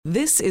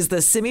This is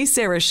the Simi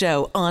Sara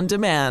Show on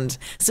demand.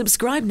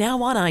 Subscribe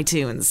now on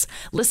iTunes.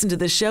 Listen to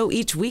the show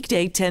each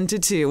weekday 10 to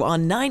 2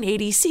 on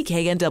 980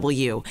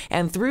 CKNW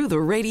and through the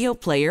Radio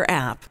Player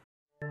app.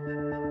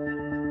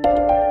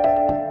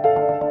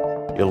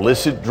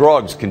 Illicit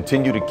drugs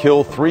continue to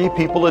kill 3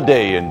 people a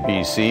day in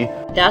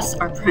BC. Deaths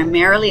are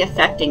primarily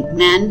affecting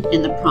men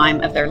in the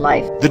prime of their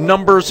life. The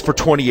numbers for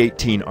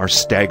 2018 are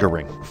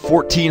staggering.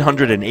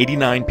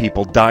 1,489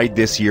 people died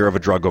this year of a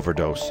drug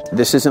overdose.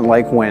 This isn't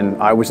like when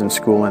I was in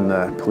school and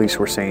the police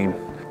were saying,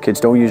 kids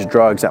don't use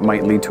drugs that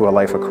might lead to a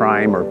life of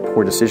crime or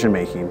poor decision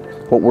making.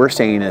 What we're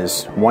saying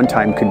is one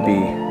time could be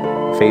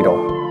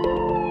fatal.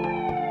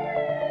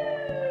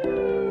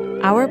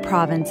 Our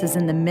province is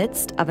in the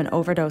midst of an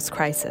overdose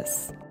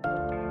crisis.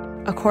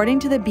 According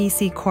to the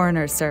BC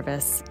Coroner's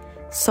Service,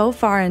 so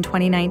far in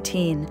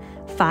 2019,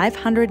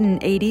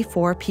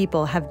 584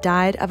 people have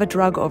died of a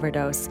drug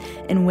overdose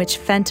in which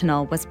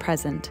fentanyl was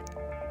present.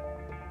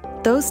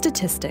 Those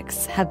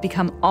statistics have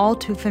become all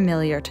too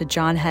familiar to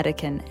John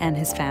Hedican and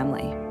his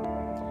family.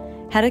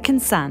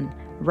 Hedican's son,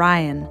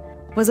 Ryan,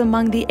 was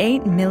among the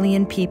 8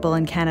 million people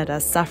in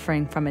Canada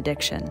suffering from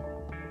addiction.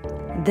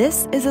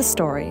 This is a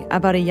story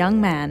about a young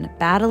man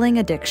battling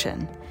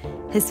addiction,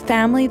 his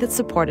family that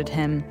supported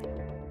him,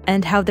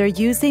 and how they're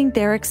using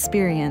their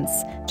experience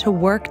to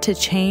work to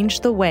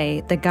change the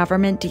way the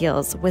government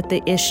deals with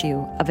the issue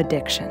of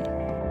addiction.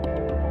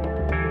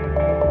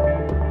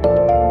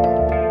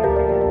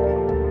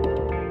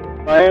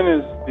 Ryan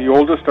is the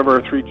oldest of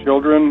our 3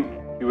 children.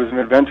 He was an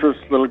adventurous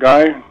little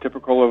guy,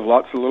 typical of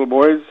lots of little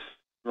boys.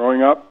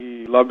 Growing up,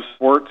 he loved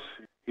sports.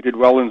 He did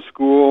well in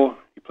school.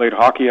 He played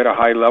hockey at a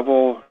high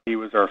level. He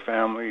was our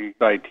family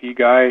IT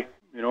guy.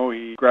 You know,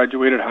 he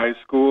graduated high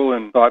school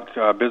and thought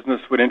business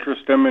would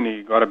interest him, and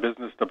he got a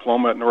business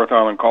diploma at North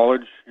Island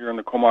College here in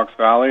the Comox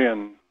Valley,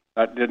 and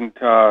that didn't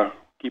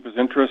keep his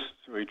interest.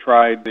 So he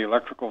tried the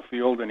electrical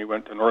field, and he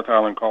went to North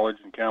Island College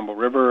in Campbell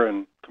River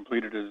and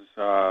completed his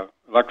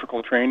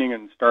electrical training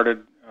and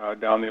started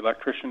down the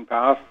electrician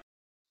path.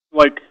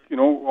 Like, you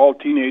know, all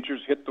teenagers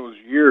hit those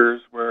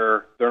years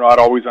where they're not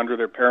always under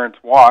their parents'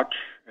 watch,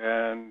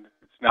 and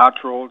it's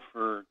natural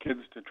for kids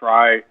to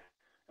try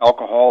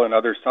alcohol and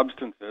other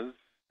substances.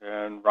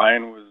 And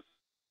Ryan was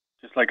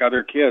just like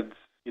other kids.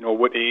 You know,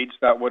 what age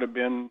that would have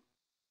been,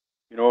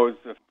 you know, it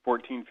was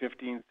 14,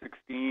 15,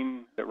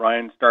 16 that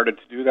Ryan started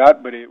to do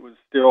that, but it was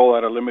still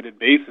at a limited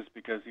basis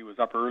because he was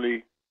up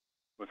early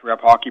with rep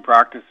hockey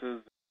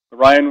practices. But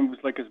Ryan was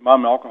like his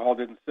mom. Alcohol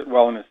didn't sit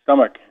well in his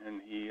stomach,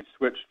 and he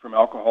switched from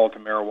alcohol to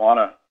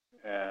marijuana.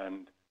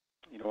 And,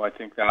 you know, I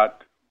think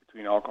that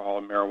between alcohol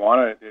and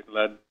marijuana, it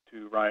led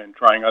to Ryan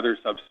trying other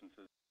substances.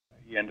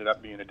 He ended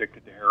up being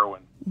addicted to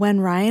heroin.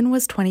 When Ryan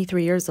was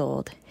 23 years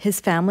old,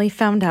 his family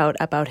found out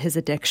about his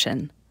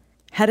addiction.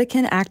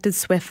 Hedican acted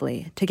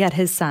swiftly to get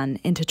his son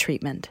into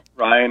treatment.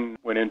 Ryan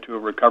went into a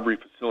recovery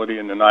facility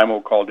in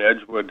Nanaimo called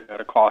Edgewood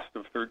at a cost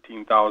of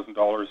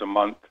 $13,000 a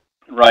month.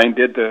 Ryan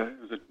did it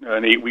was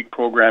an 8-week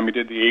program. He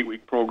did the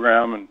 8-week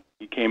program, and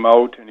he came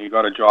out and he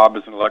got a job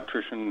as an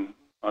electrician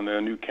on the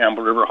new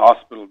Campbell River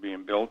Hospital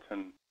being built.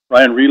 And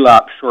Ryan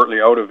relapsed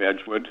shortly out of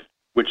Edgewood,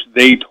 which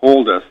they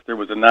told us there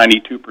was a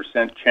 92%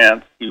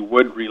 chance he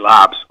would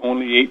relapse.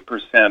 Only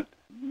 8%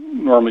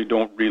 normally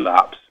don't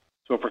relapse.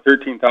 So for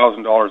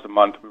 $13,000 a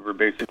month, we were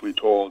basically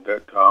told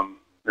that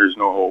there's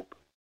no hope.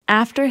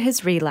 After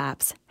his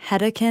relapse,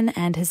 Hedican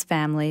and his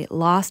family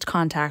lost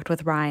contact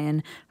with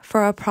Ryan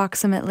for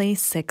approximately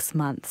 6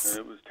 months.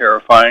 It was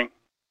terrifying.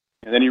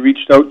 And then he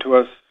reached out to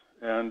us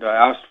and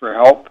asked for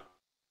help,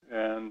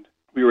 and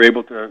we were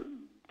able to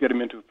get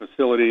him into a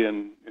facility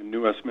in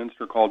New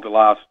Westminster called The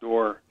Last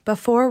Door.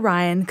 Before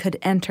Ryan could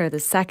enter the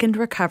second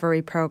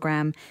recovery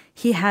program,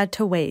 he had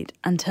to wait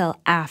until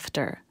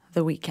after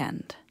the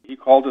weekend. He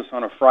called us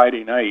on a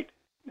Friday night,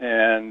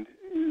 and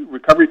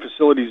recovery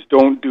facilities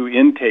don't do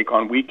intake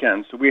on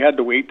weekends, so we had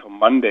to wait till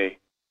Monday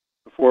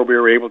before we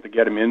were able to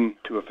get him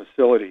into a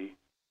facility.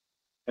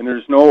 And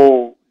there's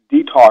no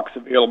detox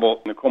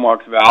available in the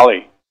Comox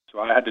Valley, so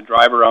I had to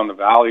drive around the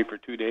valley for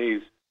 2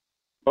 days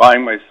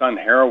buying my son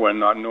heroin,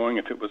 not knowing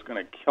if it was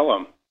going to kill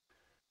him,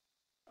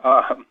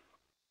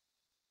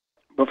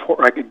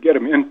 before I could get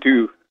him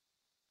into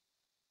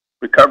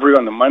recovery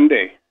on the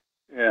Monday.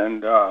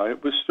 And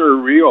it was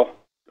surreal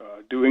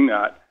doing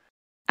that.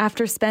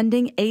 After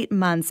spending 8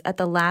 months at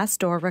the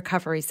Last Door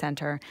Recovery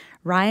Center,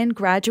 Ryan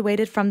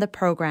graduated from the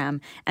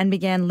program and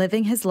began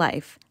living his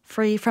life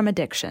free from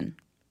addiction.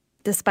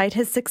 Despite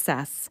his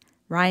success,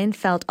 Ryan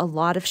felt a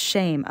lot of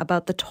shame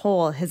about the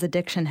toll his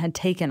addiction had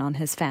taken on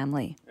his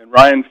family. And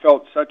Ryan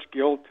felt such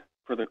guilt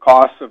for the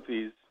cost of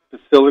these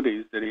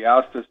facilities that he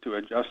asked us to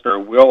adjust our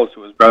will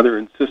so his brother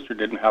and sister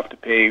didn't have to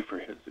pay for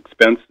his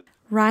expenses.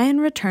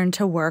 Ryan returned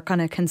to work on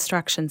a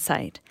construction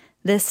site,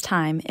 this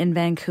time in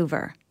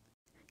Vancouver.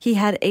 He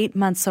had 8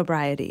 months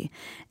sobriety,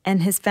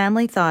 and his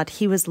family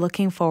thought he was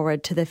looking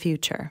forward to the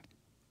future.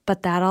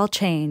 But that all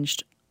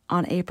changed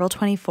on April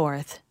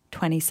 24th,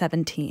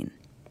 2017.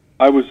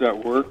 I was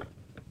at work.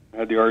 I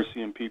had the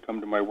RCMP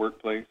come to my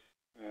workplace,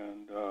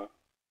 and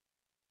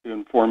to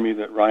inform me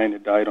that Ryan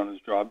had died on his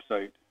job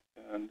site.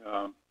 And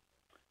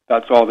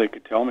that's all they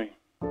could tell me.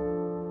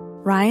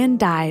 Ryan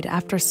died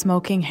after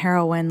smoking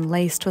heroin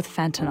laced with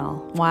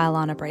fentanyl while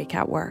on a break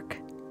at work.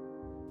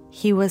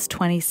 He was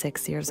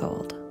 26 years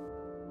old.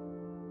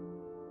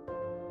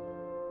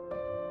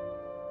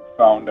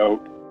 Found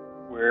out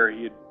where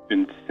he had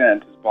been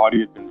sent, his body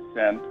had been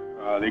sent.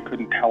 They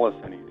couldn't tell us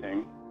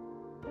anything.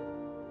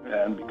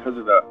 And because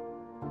of the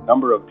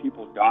number of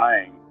people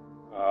dying,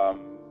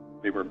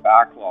 they were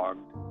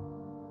backlogged.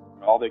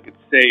 And all they could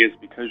say is,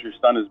 because your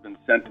son has been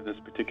sent to this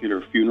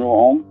particular funeral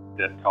home,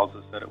 that tells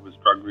us that it was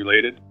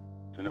drug-related.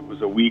 And it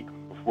was a week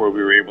before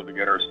we were able to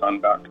get our son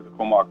back to the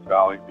Comox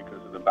Valley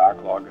because of the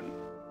backlog and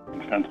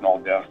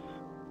fentanyl deaths.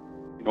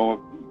 You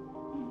know,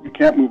 you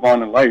can't move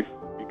on in life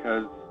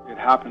because it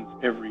happens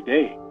every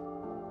day.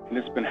 And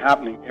it's been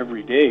happening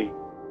every day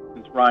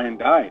since Ryan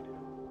died.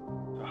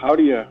 So how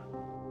do you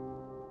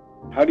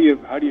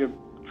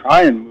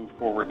try and move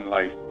forward in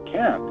life? You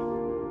can't.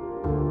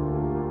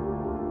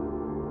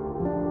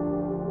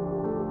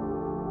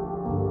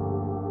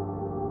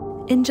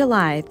 In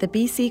July, the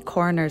BC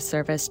Coroner's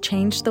Service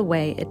changed the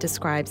way it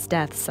describes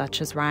deaths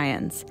such as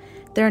Ryan's.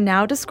 They're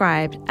now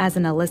described as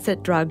an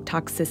illicit drug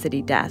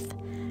toxicity death.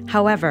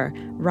 However,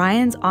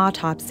 Ryan's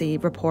autopsy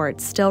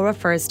report still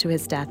refers to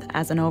his death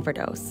as an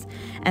overdose,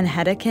 and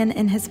Hedekin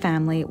and his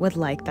family would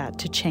like that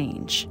to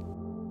change.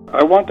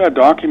 I want that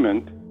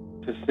document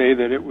to say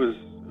that it was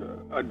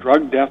a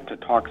drug death to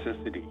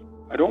toxicity.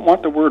 I don't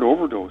want the word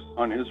overdose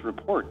on his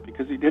report,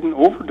 because he didn't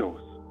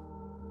overdose.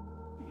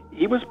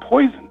 He was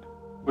poisoned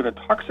with a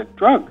toxic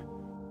drug,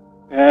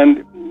 and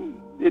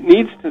it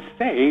needs to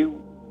say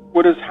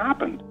what has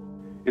happened.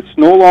 It's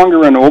no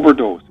longer an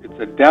overdose, it's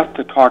a death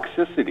to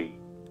toxicity.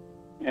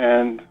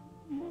 And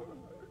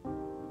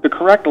the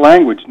correct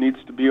language needs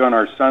to be on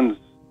our son's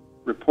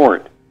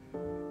report.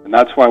 And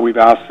that's why we've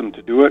asked them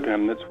to do it,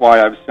 and that's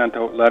why I've sent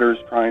out letters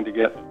trying to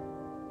get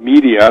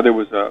media. There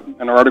was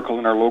an article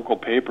in our local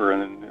paper,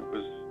 and it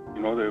was,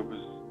 there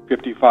was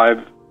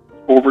 55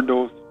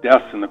 overdose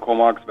deaths in the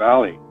Comox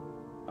Valley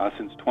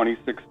since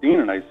 2016,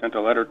 and I sent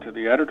a letter to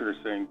the editor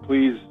saying,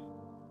 please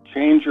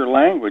change your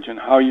language and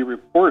how you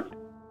report,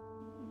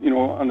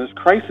 on this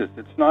crisis.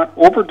 It's not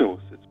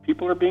overdose. It's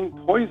people are being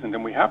poisoned,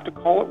 and we have to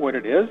call it what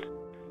it is,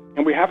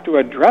 and we have to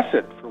address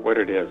it for what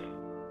it is.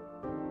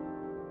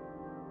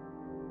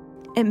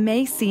 It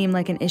may seem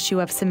like an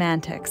issue of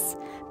semantics,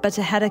 but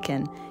to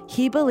Hedekin,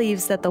 he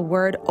believes that the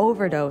word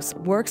overdose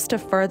works to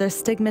further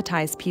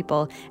stigmatize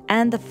people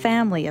and the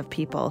family of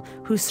people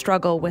who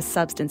struggle with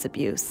substance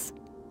abuse.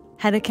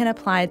 Hedekin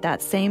applied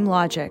that same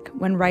logic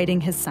when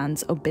writing his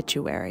son's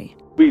obituary.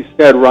 We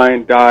said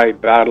Ryan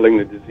died battling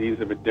the disease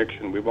of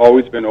addiction. We've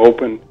always been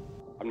open.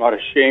 I'm not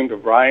ashamed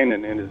of Ryan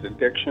and his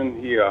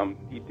addiction.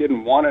 He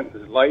didn't want it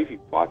in his life. He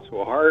fought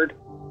so hard.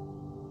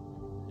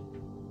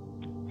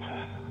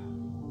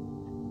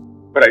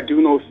 But I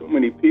do know so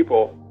many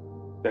people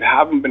that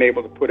haven't been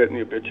able to put it in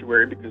the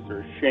obituary because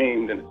they're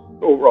ashamed, and it's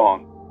so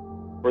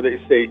wrong. Or they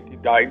say he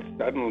died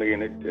suddenly,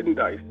 and it didn't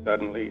die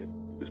suddenly. He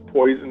was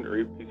poisoned, or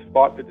he's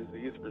fought the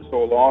disease for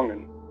so long,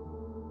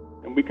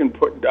 and we can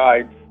put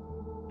died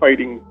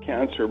fighting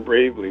cancer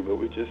bravely, but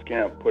we just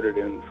can't put it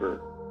in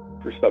for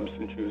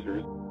substance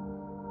users.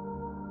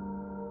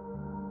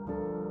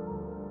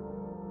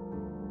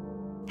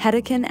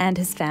 Hedekin and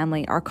his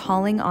family are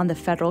calling on the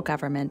federal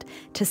government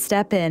to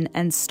step in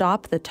and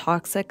stop the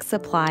toxic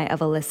supply of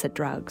illicit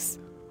drugs.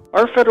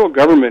 Our federal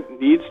government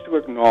needs to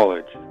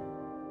acknowledge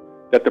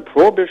that the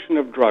prohibition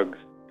of drugs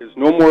is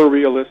no more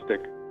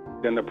realistic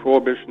than the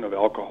prohibition of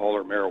alcohol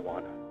or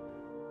marijuana.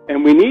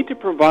 And we need to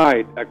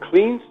provide a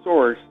clean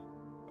source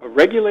of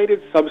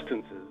regulated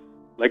substances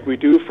like we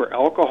do for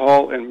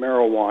alcohol and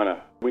marijuana.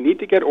 We need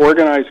to get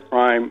organized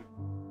crime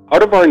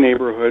out of our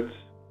neighborhoods,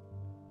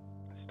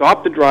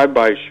 stop the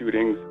drive-by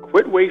shootings,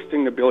 quit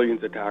wasting the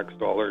billions of tax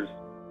dollars,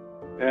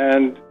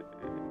 and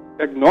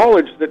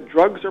acknowledge that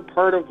drugs are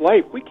part of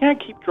life. We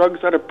can't keep drugs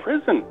out of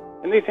prison,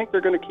 and they think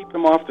they're going to keep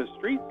them off the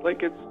streets.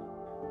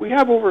 We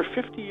have over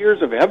 50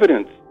 years of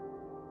evidence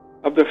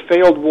of the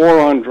failed war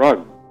on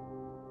drugs.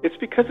 It's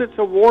because it's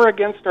a war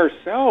against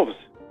ourselves.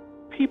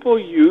 People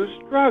use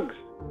drugs.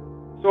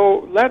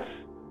 So let's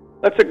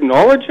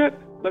acknowledge it.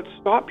 Let's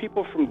stop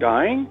people from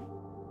dying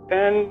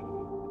and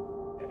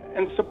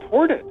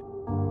support it.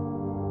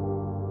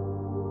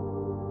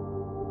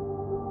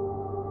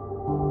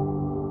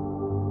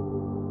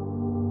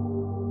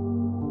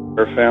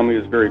 Our family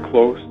is very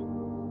close.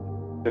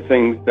 The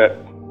things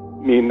that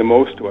mean the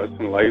most to us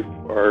in life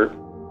are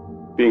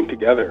being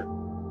together.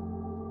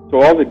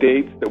 So all the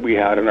dates that we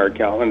had in our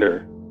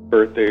calendar,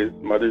 birthdays,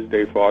 Mother's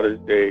Day, Father's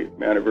Day,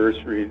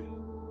 anniversaries,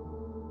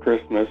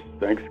 Christmas,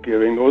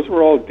 Thanksgiving, those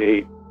were all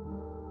dates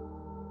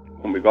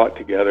when we got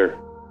together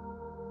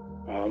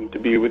to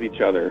be with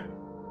each other.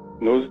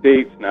 And those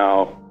dates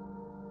now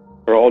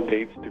are all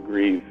dates to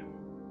grieve.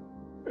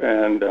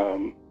 And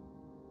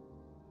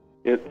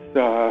it's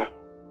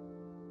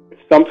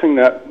something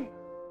that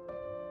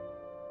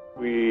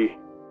we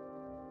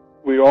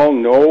We all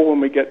know when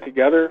we get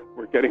together,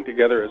 we're getting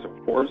together as a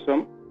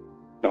foursome,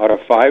 not a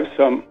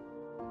fivesome.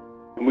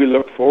 And we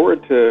look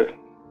forward to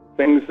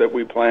things that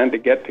we plan to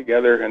get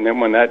together, and then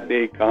when that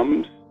day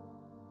comes,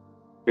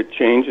 it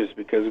changes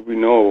because we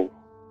know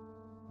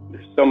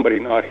there's somebody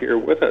not here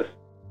with us.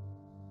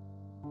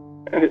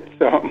 And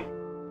it's,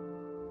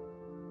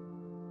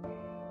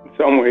 in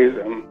some ways,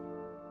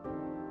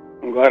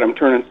 I'm glad I'm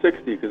turning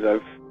 60 because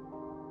I'm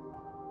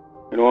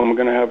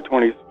going to have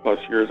 20 plus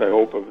years, I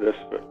hope, of this,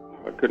 but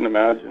I couldn't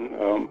imagine.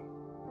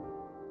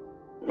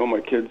 My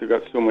kids have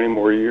got so many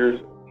more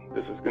years.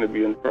 This is going to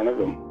be in front of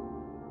them.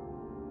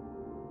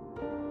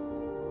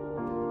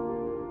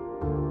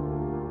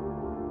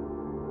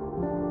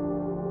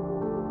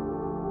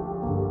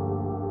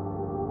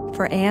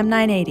 For AM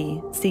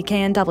 980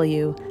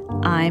 CKNW,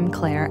 I'm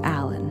Claire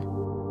Allen.